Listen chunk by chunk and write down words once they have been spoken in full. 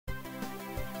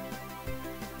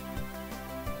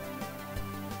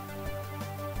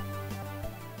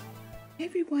Hey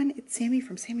everyone, it's Sammy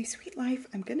from Sammy's Sweet Life.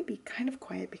 I'm going to be kind of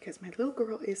quiet because my little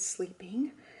girl is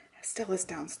sleeping. Stella's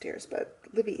downstairs, but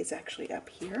Olivia is actually up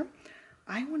here.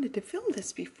 I wanted to film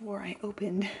this before I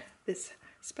opened this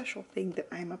special thing that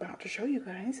I'm about to show you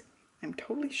guys. I'm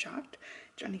totally shocked.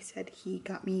 Johnny said he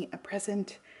got me a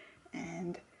present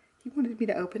and he wanted me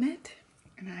to open it.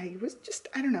 And I was just,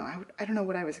 I don't know. I don't know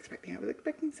what I was expecting. I was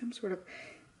expecting some sort of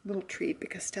little treat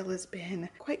because Stella's been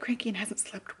quite cranky and hasn't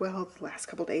slept well the last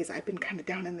couple days. I've been kind of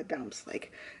down in the dumps,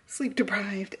 like sleep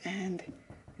deprived, and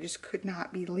I just could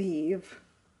not believe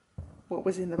what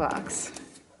was in the box.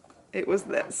 It was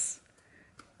this.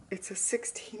 It's a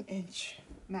 16-inch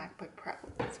MacBook Pro.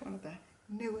 It's one of the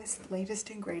newest,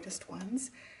 latest, and greatest ones.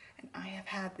 And I have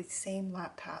had the same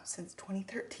laptop since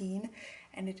 2013,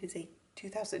 and it is a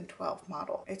 2012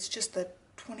 model. It's just the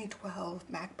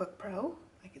 2012 MacBook Pro.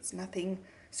 Like, it's nothing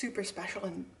super special,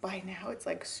 and by now it's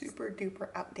like super duper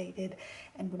outdated.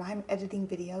 And when I'm editing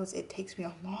videos, it takes me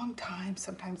a long time.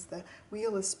 Sometimes the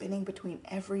wheel is spinning between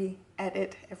every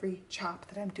edit, every chop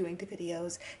that I'm doing to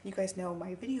videos. You guys know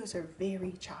my videos are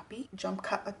very choppy. Jump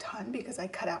cut a ton because I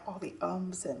cut out all the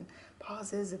ums and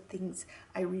pauses and things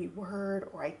I reword,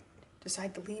 or I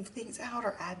decide to leave things out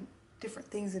or add different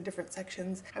things in different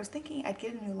sections. I was thinking I'd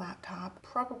get a new laptop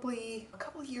probably a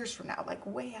couple years from now, like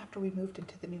way after we moved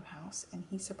into the new house, and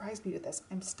he surprised me with this.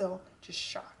 I'm still just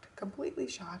shocked, completely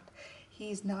shocked.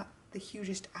 He's not the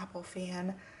hugest Apple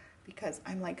fan because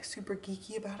I'm like super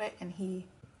geeky about it, and he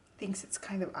thinks it's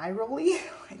kind of eye-rolly,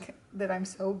 like that I'm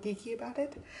so geeky about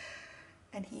it.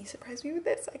 And he surprised me with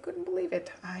this. I couldn't believe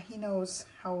it. He knows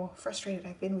how frustrated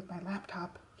I've been with my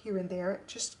laptop here and there. It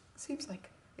just seems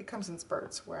like it comes in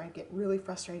spurts where I get really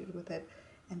frustrated with it,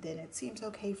 and then it seems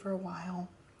okay for a while.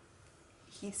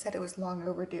 He said it was long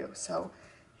overdue, so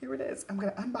here it is. I'm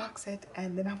gonna unbox it,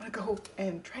 and then I'm gonna go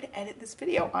and try to edit this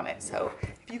video on it. So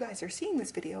if you guys are seeing this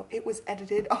video, it was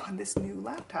edited on this new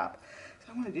laptop.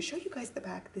 So I wanted to show you guys the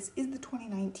back. This is the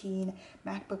 2019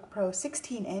 MacBook Pro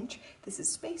 16-inch. This is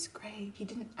space gray. He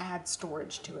didn't add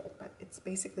storage to it, but it's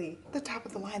basically the top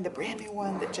of the line, the brand new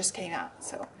one that just came out.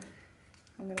 So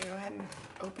I'm gonna go ahead and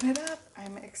open it up.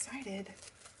 I'm excited.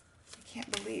 I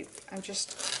can't believe. I'm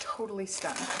just totally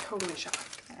stunned, totally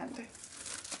shocked, and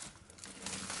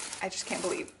I just can't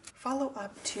believe. Follow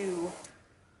up to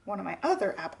one of my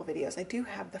other Apple videos. I do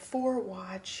have the 4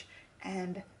 watch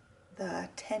and the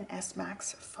XS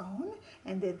Max phone,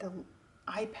 and then the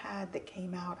iPad that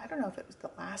came out. I don't know if it was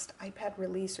the last iPad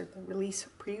release or the release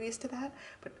previous to that,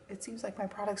 but it seems like my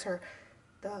products are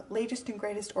the latest and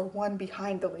greatest, or one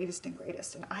behind the latest and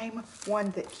greatest. And I'm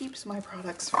one that keeps my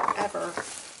products forever.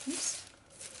 Oops,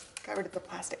 got rid of the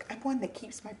plastic. I'm one that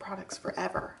keeps my products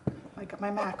forever. Like my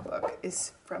MacBook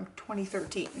is from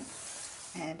 2013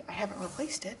 and I haven't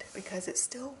replaced it because it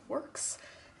still works.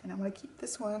 And I'm gonna keep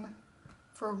this one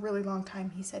for a really long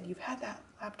time. He said, you've had that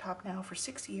laptop now for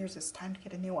 6 years. It's time to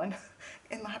get a new one.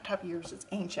 In laptop years, it's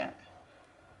ancient.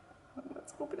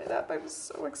 Let's open it up. I'm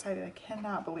so excited. I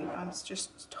cannot believe it. I'm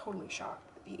just totally shocked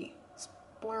that he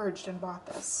splurged and bought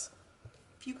this.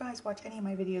 If you guys watch any of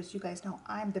my videos, you guys know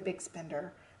I'm the big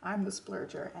spender. I'm the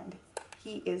splurger, and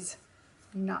he is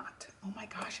not. Oh my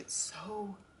gosh, it's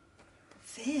so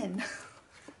thin.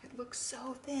 It looks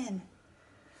so thin.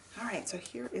 All right, so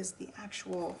here is the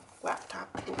actual laptop.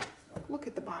 We'll look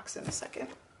at the box in a second.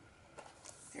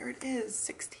 There it is,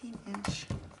 16-inch.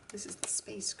 This is the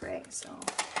space gray, so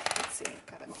let's see,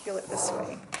 gotta peel it this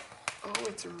way. Oh,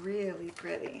 it's really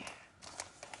pretty.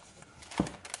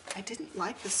 I didn't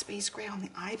like the space gray on the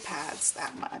iPads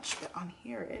that much, but on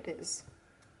here it is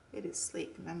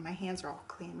sleek, and then my hands are all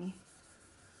clammy.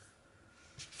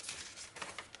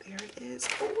 There it is.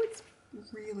 Oh, it's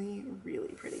really,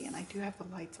 really pretty, and I do have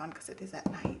the lights on because it is at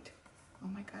night. Oh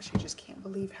my gosh, I just can't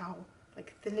believe how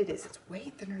like thin it is. It's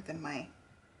way thinner than my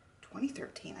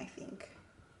 2013, I think.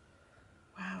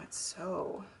 Wow, it's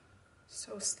so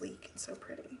sleek and so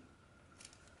pretty.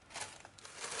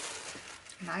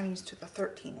 And I'm used to the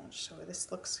 13-inch, so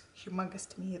this looks humongous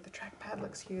to me. The trackpad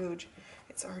looks huge.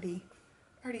 It's already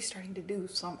starting to do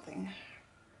something.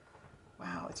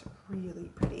 Wow, it's really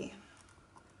pretty.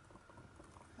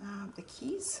 The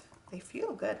keys, they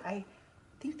feel good. I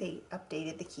think they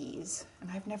updated the keys, and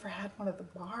I've never had one of the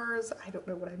bars. I don't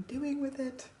know what I'm doing with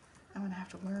it. I'm gonna have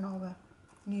to learn all the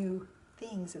new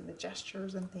things and the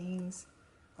gestures and things.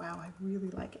 Wow, I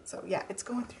really like it. So yeah, it's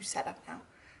going through setup now.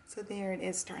 So there it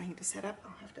is, starting to set up.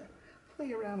 I'll have to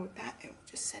play around with that, and we'll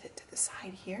just set it to the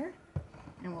side here,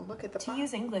 and we'll look at the box. To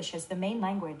use English as the main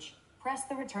language, press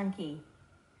the return key.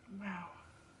 Wow,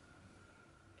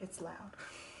 it's loud.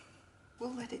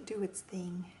 We'll let it do its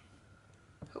thing.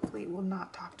 Hopefully it will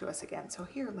not talk to us again. So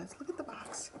here, let's look at the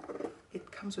box.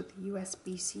 It comes with the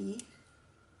USB-C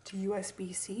to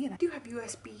USB-C, and I do have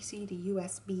USB-C to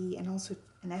USB and also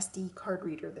an SD card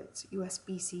reader that's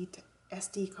USB-C to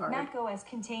SD card. Mac OS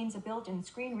contains a built-in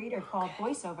screen reader called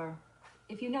VoiceOver.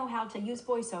 If you know how to use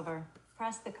VoiceOver,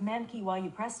 press the command key while you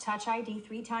press Touch ID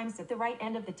 3 times at the right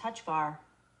end of the touch bar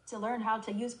to learn how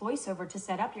to use VoiceOver to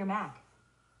set up your Mac.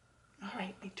 All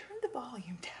right, I turned the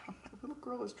volume down. My little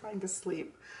girl was trying to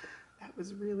sleep. That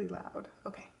was really loud.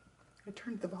 Okay, I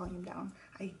turned the volume down.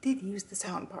 I did use the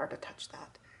sound bar to touch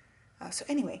that. So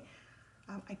anyway,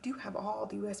 I do have all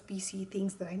the USB-C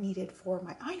things that I needed for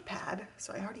my iPad,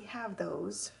 so I already have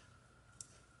those.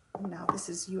 Now this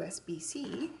is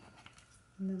USB-C,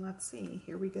 and then let's see,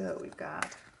 here we go. We've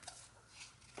got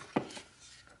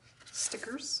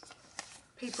stickers,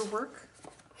 paperwork,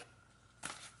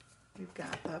 we've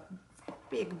got the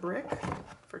big brick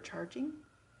for charging,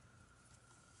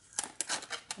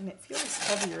 and it feels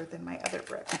heavier than my other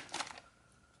brick.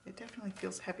 It definitely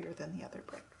feels heavier than the other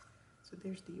brick. So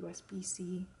there's the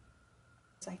USB-C.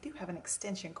 So I do have an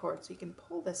extension cord, so you can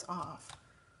pull this off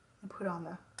and put on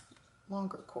the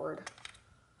longer cord.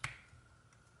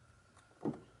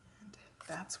 And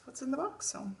that's what's in the box.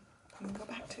 So we can go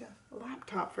back to the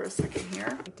laptop for a second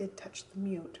here. I did touch the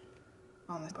mute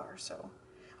on the bar, so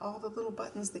all the little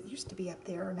buttons that used to be up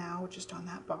there are now just on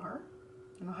that bar.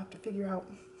 And I'll have to figure out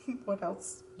what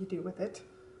else you do with it.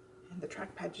 And the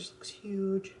trackpad just looks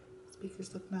huge.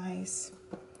 Speakers look nice.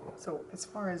 So as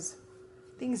far as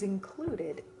things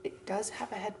included, it does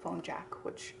have a headphone jack,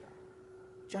 which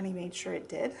Johnny made sure it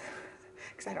did,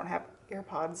 because I don't have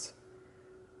AirPods.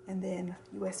 And then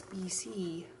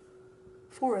USB-C,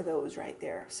 4 of those right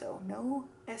there. So no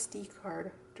SD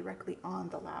card directly on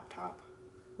the laptop,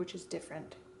 which is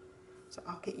different. So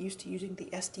I'll get used to using the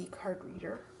SD card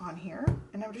reader on here.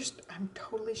 And I'm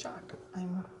totally shocked. I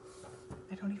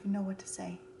don't even know what to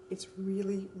say. It's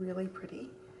really, really pretty.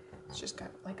 It's just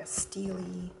got like a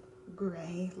steely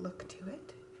gray look to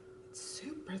it. It's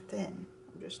super thin.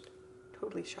 I'm just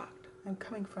totally shocked. I'm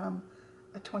coming from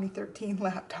a 2013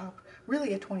 laptop,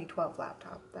 really a 2012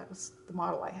 laptop. That was the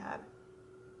model I had.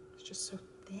 It's just so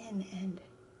thin and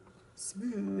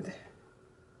smooth.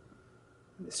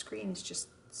 And the screen is just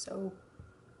so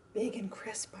big and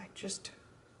crisp. I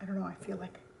don't know, I feel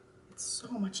like it's so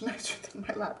much nicer than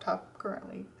my laptop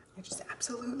currently. I just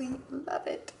absolutely love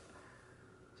it.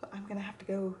 So I'm gonna have to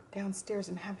go downstairs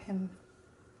and have him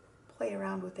play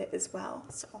around with it as well.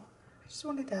 So I just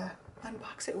wanted to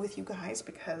unbox it with you guys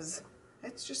because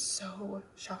it's just so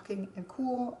shocking and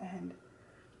cool, and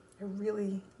I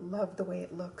really love the way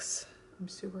it looks. I'm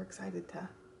super excited to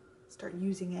start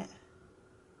using it.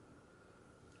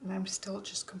 And I'm still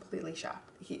just completely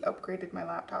shocked. He upgraded my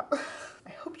laptop. I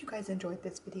hope you guys enjoyed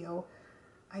this video.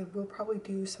 I will probably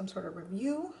do some sort of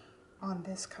review on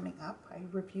this coming up.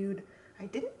 I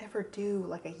didn't ever do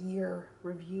like a year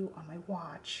review on my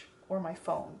watch or my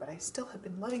phone, but I still have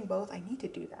been loving both. I need to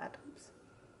do that. Oops.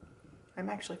 I'm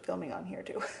actually filming on here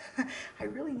too. I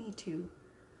really need to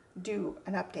do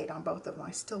an update on both of them.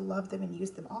 I still love them and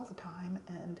use them all the time.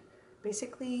 And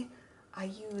basically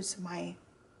I use my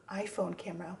iPhone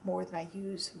camera more than I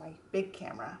use my big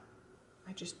camera.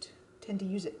 I just tend to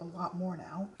use it a lot more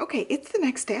now. Okay, it's the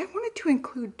next day. I wanted to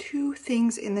include 2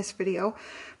 things in this video.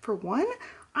 For one,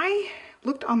 I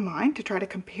looked online to try to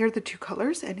compare the 2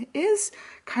 colors, and it is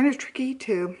kind of tricky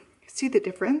to see the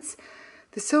difference.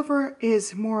 The silver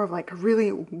is more of like a really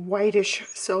whitish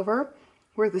silver,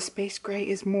 where the space gray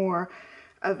is more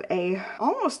of a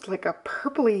almost like a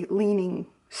purpley leaning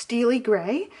steely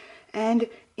gray. And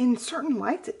in certain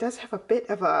lights, it does have a bit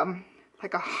of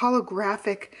like a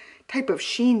holographic type of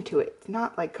sheen to it. It's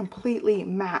not like completely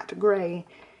matte gray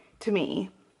to me.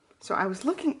 So I was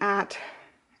looking at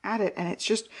it, and it's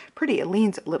just pretty. It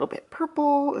leans a little bit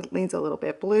purple, it leans a little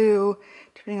bit blue,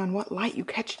 depending on what light you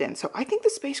catch it in. So I think the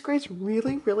space gray is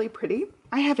really, really pretty.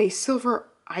 I have a silver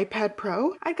iPad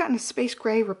Pro. I'd gotten a space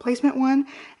gray replacement one,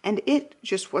 and it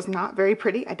just was not very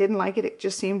pretty. I didn't like it. It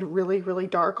just seemed really, really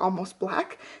dark, almost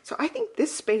black. So I think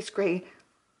this space gray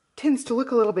tends to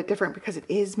look a little bit different because it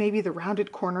is maybe the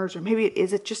rounded corners, or maybe it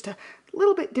is just a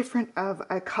little bit different of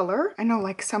a color. I know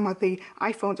like some of the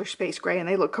iPhones are space gray and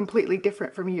they look completely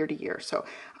different from year to year. So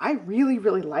I really,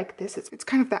 really like this. It's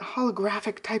kind of that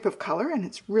holographic type of color, and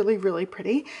it's really, really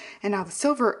pretty. And now the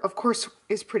silver, of course,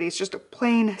 is pretty. It's just a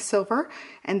plain silver,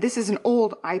 and this is an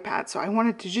old iPad. So I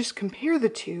wanted to just compare the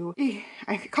two.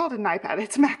 I called it an iPad.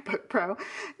 It's a MacBook Pro,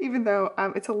 even though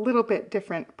it's a little bit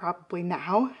different probably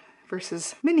now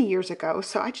versus many years ago.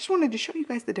 So I just wanted to show you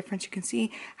guys the difference. You can see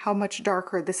how much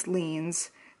darker this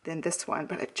leans than this one,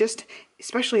 but it just,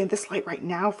 especially in this light right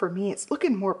now, for me, it's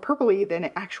looking more purpley than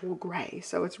an actual gray.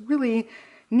 So it's really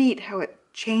neat how it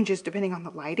changes depending on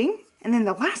the lighting. And then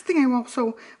the last thing I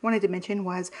also wanted to mention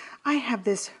was I have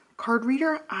this card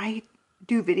reader. I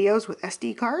do videos with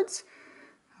SD cards.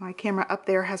 My camera up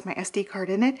there has my SD card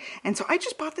in it. And so I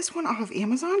just bought this one off of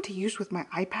Amazon to use with my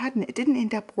iPad, and it didn't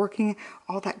end up working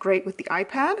all that great with the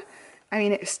iPad. I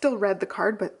mean, it still read the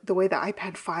card, but the way the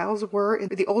iPad files were in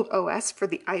the old OS for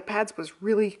the iPads was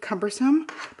really cumbersome.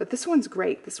 But this one's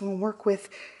great. This one will work with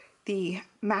the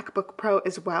MacBook Pro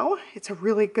as well. It's a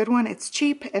really good one. It's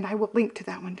cheap, and I will link to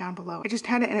that one down below. I just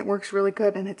had it and it works really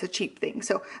good, and it's a cheap thing.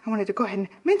 So I wanted to go ahead and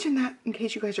mention that in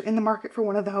case you guys are in the market for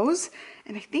one of those.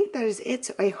 And I think that is it.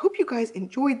 So I hope you guys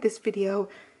enjoyed this video.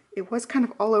 It was kind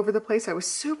of all over the place. I was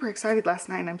super excited last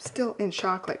night, and I'm still in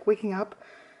shock, like waking up.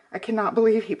 I cannot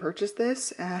believe he purchased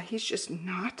this. He's just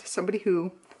not somebody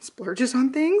who splurges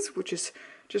on things, which is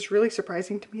just really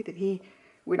surprising to me that he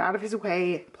went out of his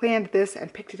way, planned this,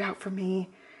 and picked it out for me,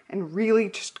 and really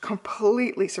just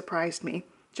completely surprised me.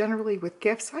 Generally with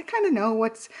gifts, I kind of know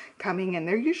what's coming, and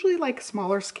they're usually like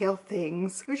smaller scale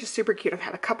things. It was just super cute. I've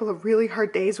had a couple of really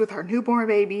hard days with our newborn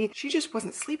baby. She just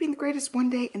wasn't sleeping the greatest one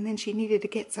day, and then she needed to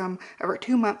get some of her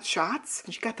 2-month shots,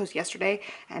 and she got those yesterday,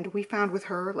 and we found with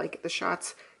her, like, the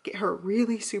shots get her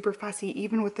really super fussy.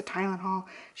 Even with the Tylenol,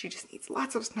 she just needs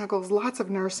lots of snuggles, lots of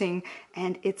nursing,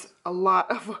 and it's a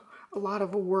lot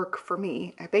of work for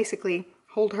me. I basically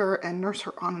hold her and nurse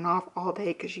her on and off all day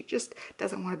because she just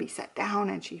doesn't want to be set down,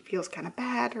 and she feels kind of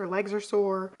bad. Her legs are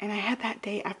sore. And I had that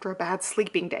day after a bad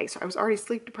sleeping day. So I was already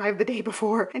sleep deprived the day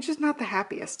before and just not the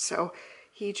happiest. So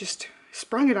he just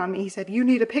sprung it on me. He said, "You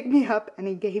need to pick me up." And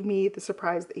he gave me the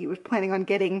surprise that he was planning on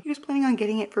getting. He was planning on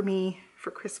getting it for me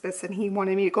for Christmas, and he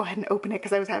wanted me to go ahead and open it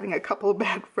because I was having a couple of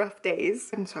bad, rough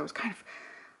days. And so I was kind of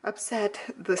upset,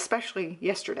 especially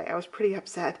yesterday. I was pretty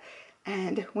upset.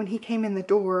 And when he came in the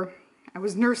door, I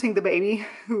was nursing the baby,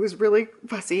 who was really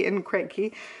fussy and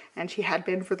cranky, and she had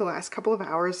been for the last couple of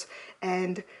hours.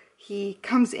 And he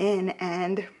comes in,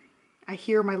 and I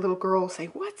hear my little girl say,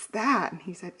 "What's that?" And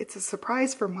he said, "It's a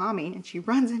surprise for Mommy." And she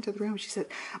runs into the room. She said,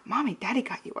 "Mommy, Daddy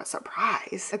got you a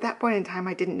surprise." At that point in time,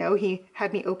 I didn't know. He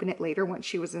had me open it later once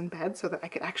she was in bed so that I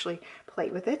could actually play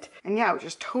with it. And yeah, it was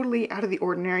just totally out of the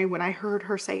ordinary. When I heard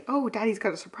her say, "Oh, Daddy's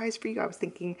got a surprise for you," I was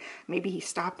thinking maybe he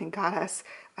stopped and got us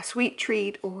a sweet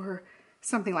treat or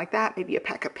something like that, maybe a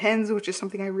pack of pens, which is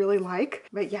something I really like.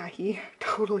 But yeah, he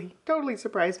totally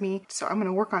surprised me. So I'm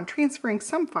gonna work on transferring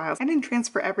some files. I didn't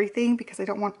transfer everything because I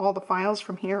don't want all the files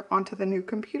from here onto the new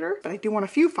computer, but I do want a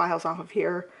few files off of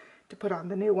here to put on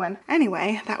the new one.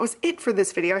 Anyway, that was it for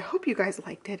this video. I hope you guys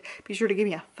liked it. Be sure to give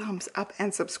me a thumbs up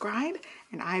and subscribe,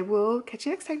 and I will catch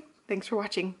you next time. Thanks for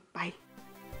watching. Bye.